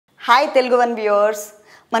Hi TeluguOne viewers,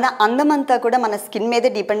 మన అందమంతా కూడా మన స్కిన్ మీదే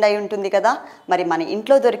డిపెండ్ అయి ఉంటుంది కదా. మరి మన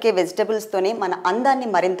ఇంట్లో దొరికే వెజిటబుల్స్తోనే మన అందాన్ని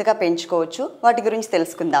మరింతగా పెంచుకోవచ్చు. వాటి గురించి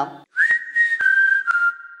తెలుసుకుందాం.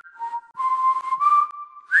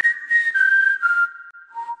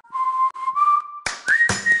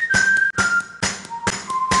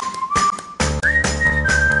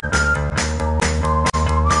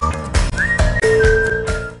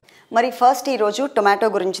 మరి ఫస్ట్ ఈ రోజు టొమాటో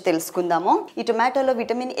గురించి తెలుసుకుందాము. ఈ టొమాటోలో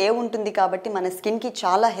విటమిన్ ఏ ఉంటుంది కాబట్టి మన స్కిన్కి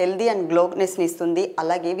చాలా హెల్దీ అండ్ గ్లోనెస్ని ఇస్తుంది.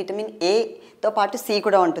 అలాగే విటమిన్ ఏతో పాటు సి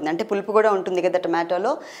కూడా ఉంటుంది, అంటే పులుపు కూడా ఉంటుంది కదా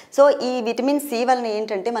టొమాటోలో. సో ఈ విటమిన్ సి వలన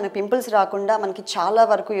ఏంటంటే మన పింపుల్స్ రాకుండా మనకి చాలా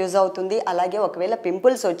వరకు యూజ్ అవుతుంది. అలాగే ఒకవేళ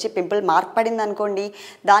పింపుల్స్ వచ్చి పింపుల్ మార్క్ పడింది అనుకోండి,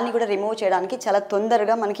 దాన్ని కూడా రిమూవ్ చేయడానికి చాలా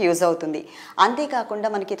తొందరగా మనకి యూజ్ అవుతుంది. అంతేకాకుండా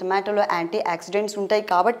మనకి టొమాటోలో యాంటీ ఆక్సిడెంట్స్ ఉంటాయి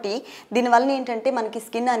కాబట్టి దీనివల్ల ఏంటంటే మనకి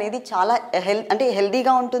స్కిన్ అనేది చాలా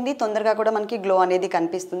హెల్దీగా ఉంటుంది, తొందరగా కూడా మనకి గ్లో అనేది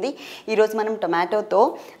కనిపిస్తుంది. ఈరోజు మనం టొమాటోతో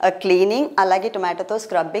క్లీనింగ్, అలాగే టొమాటోతో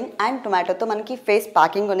స్క్రబ్బింగ్ అండ్ టొమాటోతో మనకి ఫేస్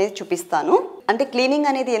ప్యాకింగ్ అనేది చూపిస్తాను. అంటే క్లీనింగ్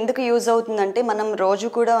అనేది ఎందుకు యూజ్ అవుతుందంటే మనం రోజు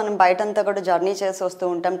కూడా మనం బయటంతా కూడా జర్నీ చేసి వస్తూ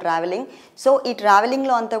ఉంటాం, ట్రావెలింగ్. సో ఈ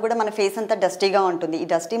ట్రావెలింగ్లో అంతా కూడా మన ఫేస్ అంతా డస్టీగా ఉంటుంది. ఈ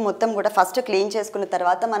డస్టీ మొత్తం కూడా ఫస్ట్ క్లీన్ చేసుకున్న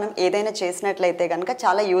తర్వాత మనం ఏదైనా చేసినట్లయితే కనుక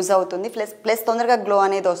చాలా యూజ్ అవుతుంది. ప్లస్ తొందరగా గ్లో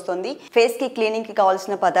అనేది వస్తుంది. ఫేస్కి క్లీనింగ్కి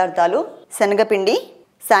కావాల్సిన పదార్థాలు: శనగపిండి,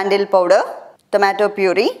 శాండిల్ పౌడర్, టొమాటో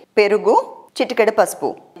ప్యూరీ, పెరుగు, చిటికెడు పసుపు.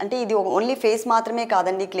 అంటే ఇది ఓన్లీ ఫేస్ మాత్రమే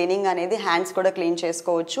కాదండి క్లీనింగ్ అనేది, హ్యాండ్స్ కూడా క్లీన్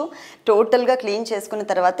చేసుకోవచ్చు. టోటల్గా క్లీన్ చేసుకున్న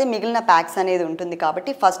తర్వాతే మిగిలిన ప్యాక్స్ అనేది ఉంటుంది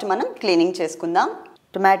కాబట్టి ఫస్ట్ మనం క్లీనింగ్ చేసుకుందాం.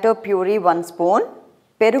 టొమాటో ప్యూరీ 1 స్పూన్,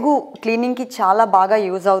 పెరుగు క్లీనింగ్కి చాలా బాగా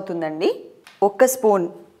యూజ్ అవుతుందండి. 1 స్పూన్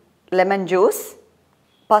లెమన్ జ్యూస్,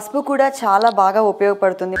 పసుపు కూడా చాలా బాగా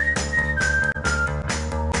ఉపయోగపడుతుంది.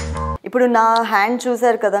 ఇప్పుడు నా హ్యాండ్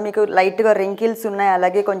చూసారు కదా, మీకు లైట్గా రింకిల్స్ ఉన్నాయి,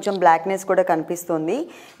 అలాగే కొంచెం బ్లాక్నెస్ కూడా కనిపిస్తుంది.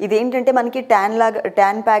 ఇదేంటంటే మనకి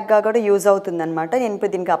ట్యాన్ ప్యాక్గా కూడా యూజ్ అవుతుంది అనమాట. నేను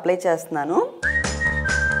ఇప్పుడు దీనికి అప్లై చేస్తున్నాను.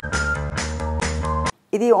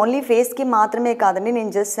 ఇది ఓన్లీ ఫేస్కి మాత్రమే కాదండి,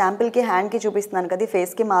 నేను జస్ట్ శాంపిల్కి హ్యాండ్కి చూపిస్తున్నాను కదా.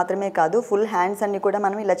 ఫేస్కి మాత్రమే కాదు, ఫుల్ హ్యాండ్స్ అన్ని కూడా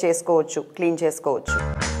మనం ఇలా చేసుకోవచ్చు, క్లీన్ చేసుకోవచ్చు.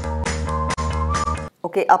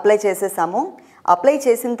 ఓకే, అప్లై చేసేసాము. అప్లై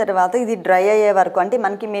చేసిన తర్వాత ఇది డ్రై అయ్యే వరకు, అంటే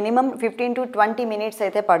మనకి మినిమం 15 to 20 మినిట్స్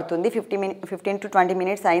అయితే పడుతుంది. 15 to 20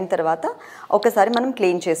 మినిట్స్ అయిన తర్వాత ఒకసారి మనం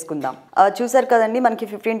క్లీన్ చేసుకుందాం. చూసారు కదండి, మనకి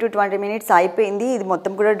 15 to 20 మినిట్స్ అయిపోయింది. ఇది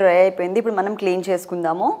మొత్తం కూడా డ్రై అయిపోయింది. ఇప్పుడు మనం క్లీన్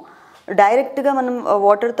చేసుకుందాము. డైరెక్ట్గా మనం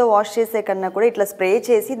వాటర్తో వాష్ చేసే కన్నా కూడా ఇట్లా స్ప్రే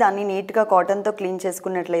చేసి దాన్ని నీట్గా కాటన్తో క్లీన్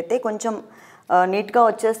చేసుకున్నట్లయితే కొంచెం నీట్గా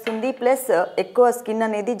వచ్చేస్తుంది. ప్లస్ ఎక్కువ స్కిన్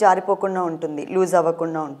అనేది జారిపోకుండా ఉంటుంది, లూజ్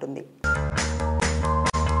అవ్వకుండా ఉంటుంది.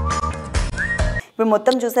 ఇప్పుడు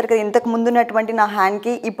మొత్తం చూసారు కదా, ఇంతకు ముందు ఉన్నటువంటి నా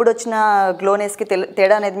హ్యాండ్కి ఇప్పుడు వచ్చిన గ్లోనెస్కి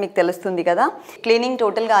తేడా అనేది మీకు తెలుస్తుంది కదా. క్లీనింగ్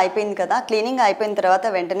టోటల్గా అయిపోయింది కదా. క్లీనింగ్ అయిపోయిన తర్వాత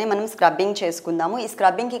వెంటనే మనం స్క్రబ్బింగ్ చేసుకుందాము. ఈ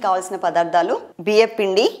స్క్రబ్బింగ్కి కావాల్సిన పదార్థాలు: బియ్యం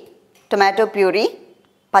పిండి, టొమాటో ప్యూరీ,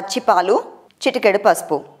 పచ్చిపాలు, చిటికెడు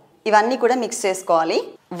పసుపు. ఇవన్నీ కూడా మిక్స్ చేసుకోవాలి.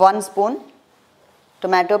 1 స్పూన్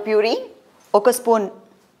టొమాటో ప్యూరీ, 1 స్పూన్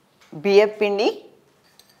బియ్యం పిండి,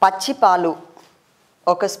 పచ్చిపాలు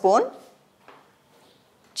 1 స్పూన్,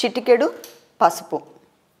 చిటికెడు పసుపు.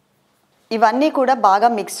 ఇవన్నీ కూడా బాగా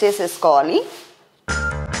మిక్స్ చేసేసుకోవాలి.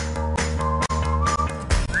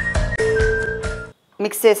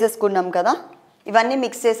 మిక్స్ చేసేసుకున్నాం కదా, ఇవన్నీ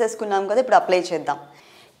మిక్స్ చేసేసుకున్నాం కదా. ఇప్పుడు అప్లై చేద్దాం.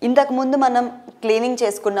 ఇంతకుముందు మనం క్లీనింగ్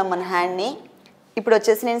చేసుకున్నాం మన హ్యాండ్ని. ఇప్పుడు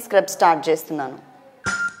వచ్చేసి నేను స్క్రబ్ స్టార్ట్ చేస్తున్నాను.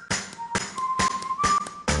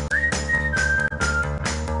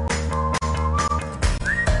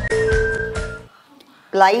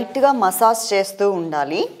 లైట్గా మసాజ్ చేస్తూ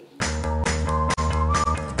ఉండాలి.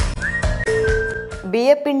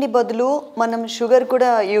 బియ్యపిండి బదులు మనం షుగర్ కూడా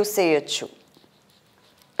యూస్ చేయొచ్చు,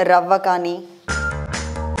 రవ్వ కానీ.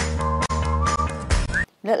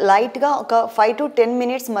 లైట్గా ఒక 5 to 10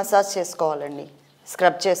 మినిట్స్ మసాజ్ చేసుకోవాలండి,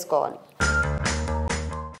 స్క్రబ్ చేసుకోవాలి.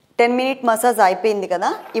 10 మినిట్ మసాజ్ అయిపోయింది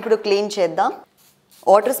కదా. ఇప్పుడు క్లీన్ చేద్దాం.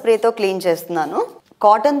 వాటర్ స్ప్రేతో క్లీన్ చేస్తున్నాను.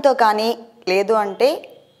 కాటన్తో కానీ లేదు అంటే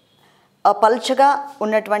పల్చగా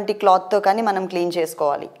ఉన్నటువంటి క్లాత్తో కానీ మనం క్లీన్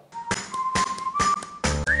చేసుకోవాలి.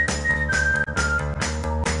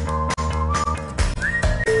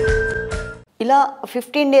 ఇలా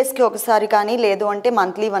 15 డేస్కి ఒకసారి కానీ లేదు అంటే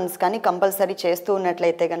మంత్లీ వన్స్ కానీ కంపల్సరీ చేస్తూ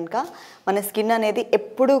ఉన్నట్లయితే కనుక మన స్కిన్ అనేది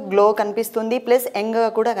ఎప్పుడు గ్లో కనిపిస్తుంది, ప్లస్ యంగ్గా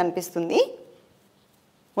కూడా కనిపిస్తుంది.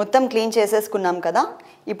 మొత్తం క్లీన్ చేసేసుకున్నాం కదా.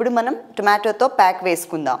 ఇప్పుడు మనం టొమాటోతో ప్యాక్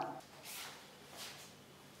వేసుకుందాం.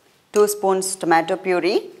 2 స్పూన్స్ టొమాటో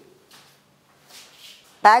ప్యూరీ.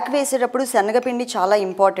 ప్యాక్ వేసేటప్పుడు శనగపిండి చాలా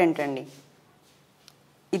ఇంపార్టెంట్ అండి.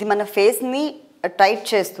 ఇది మన ఫేస్ని టైట్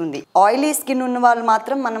చేస్తుంది. ఆయిలీ స్కిన్ ఉన్న వాళ్ళు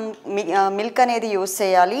మాత్రం మనం మిల్క్ అనేది యూస్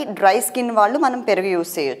చేయాలి. డ్రై స్కిన్ వాళ్ళు మనం పెరుగు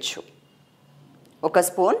యూస్ చేయొచ్చు. 1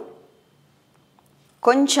 స్పూన్,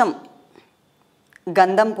 కొంచెం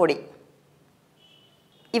గంధం పొడి,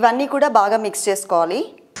 ఇవన్నీ కూడా బాగా మిక్స్ చేసుకోవాలి.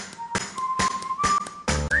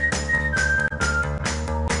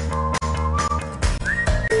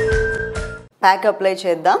 ప్యాక్ అప్లై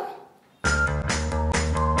చేద్దాం.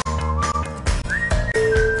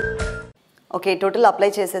 ఓకే, టోటల్ అప్లై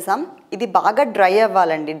చేసేసాం. ఇది బాగా డ్రై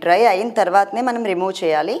అవ్వాలండి. డ్రై అయిన తర్వాతనే మనం రిమూవ్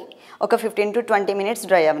చేయాలి. ఒక 15 to 20 minutes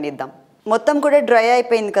డ్రై అవనిద్దాం. మొత్తం కూడా డ్రై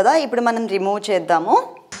అయిపోయింది కదా, ఇప్పుడు మనం రిమూవ్ చేద్దాము.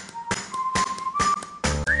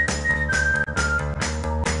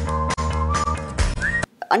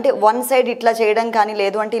 అంటే వన్ సైడ్ ఇట్లా చేయడం కానీ,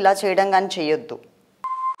 లేదు అంటే ఇలా చేయడం కానీ చేయొద్దు.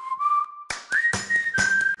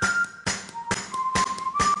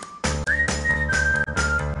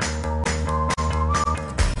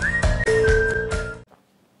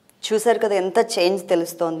 చూసారు కదా ఎంత చేంజ్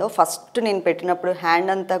తెలుస్తోందో. ఫస్ట్ నేను పెట్టినప్పుడు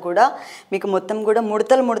హ్యాండ్ అంతా కూడా మీకు మొత్తం కూడా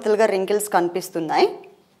ముడతలు ముడతలుగా రింకిల్స్ కనిపిస్తున్నాయి.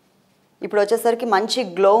 ఇప్పుడు వచ్చేసరికి మంచి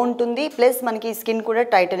గ్లో ఉంటుంది, ప్లస్ మనకి స్కిన్ కూడా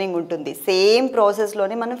టైటనింగ్ ఉంటుంది. సేమ్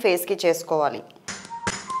ప్రాసెస్లోనే మనం ఫేస్కి చేసుకోవాలి.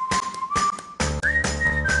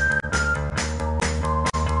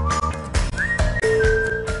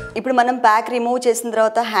 ఇప్పుడు మనం ప్యాక్ రిమూవ్ చేసిన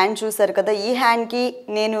తర్వాత హ్యాండ్ చూసారు కదా, ఈ హ్యాండ్కి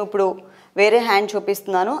నేను ఇప్పుడు వేరే హ్యాండ్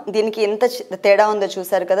చూపిస్తున్నాను. దీనికి ఎంత తేడా ఉందో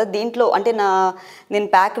చూసారు కదా. దీంట్లో అంటే నేను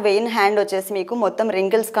ప్యాక్ వేయిన హ్యాండ్ వచ్చేసి మీకు మొత్తం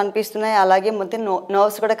రింకిల్స్ కనిపిస్తున్నాయి, అలాగే మొత్తం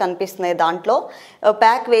నర్వ్స్ కూడా కనిపిస్తున్నాయి. దాంట్లో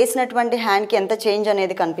ప్యాక్ వేసినటువంటి హ్యాండ్కి ఎంత చేంజ్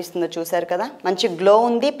అనేది కనిపిస్తుందో చూసారు కదా. మంచి గ్లో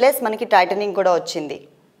ఉంది, ప్లస్ మనకి టైటనింగ్ కూడా వచ్చింది.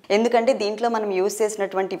 ఎందుకంటే దీంట్లో మనం యూస్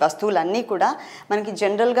చేసినటువంటి వస్తువులన్నీ కూడా మనకి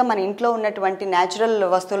జనరల్గా మన ఇంట్లో ఉన్నటువంటి న్యాచురల్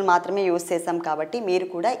వస్తువులు మాత్రమే యూస్ చేసాం కాబట్టి మీరు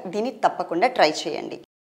కూడా దీన్ని తప్పకుండా ట్రై చేయండి.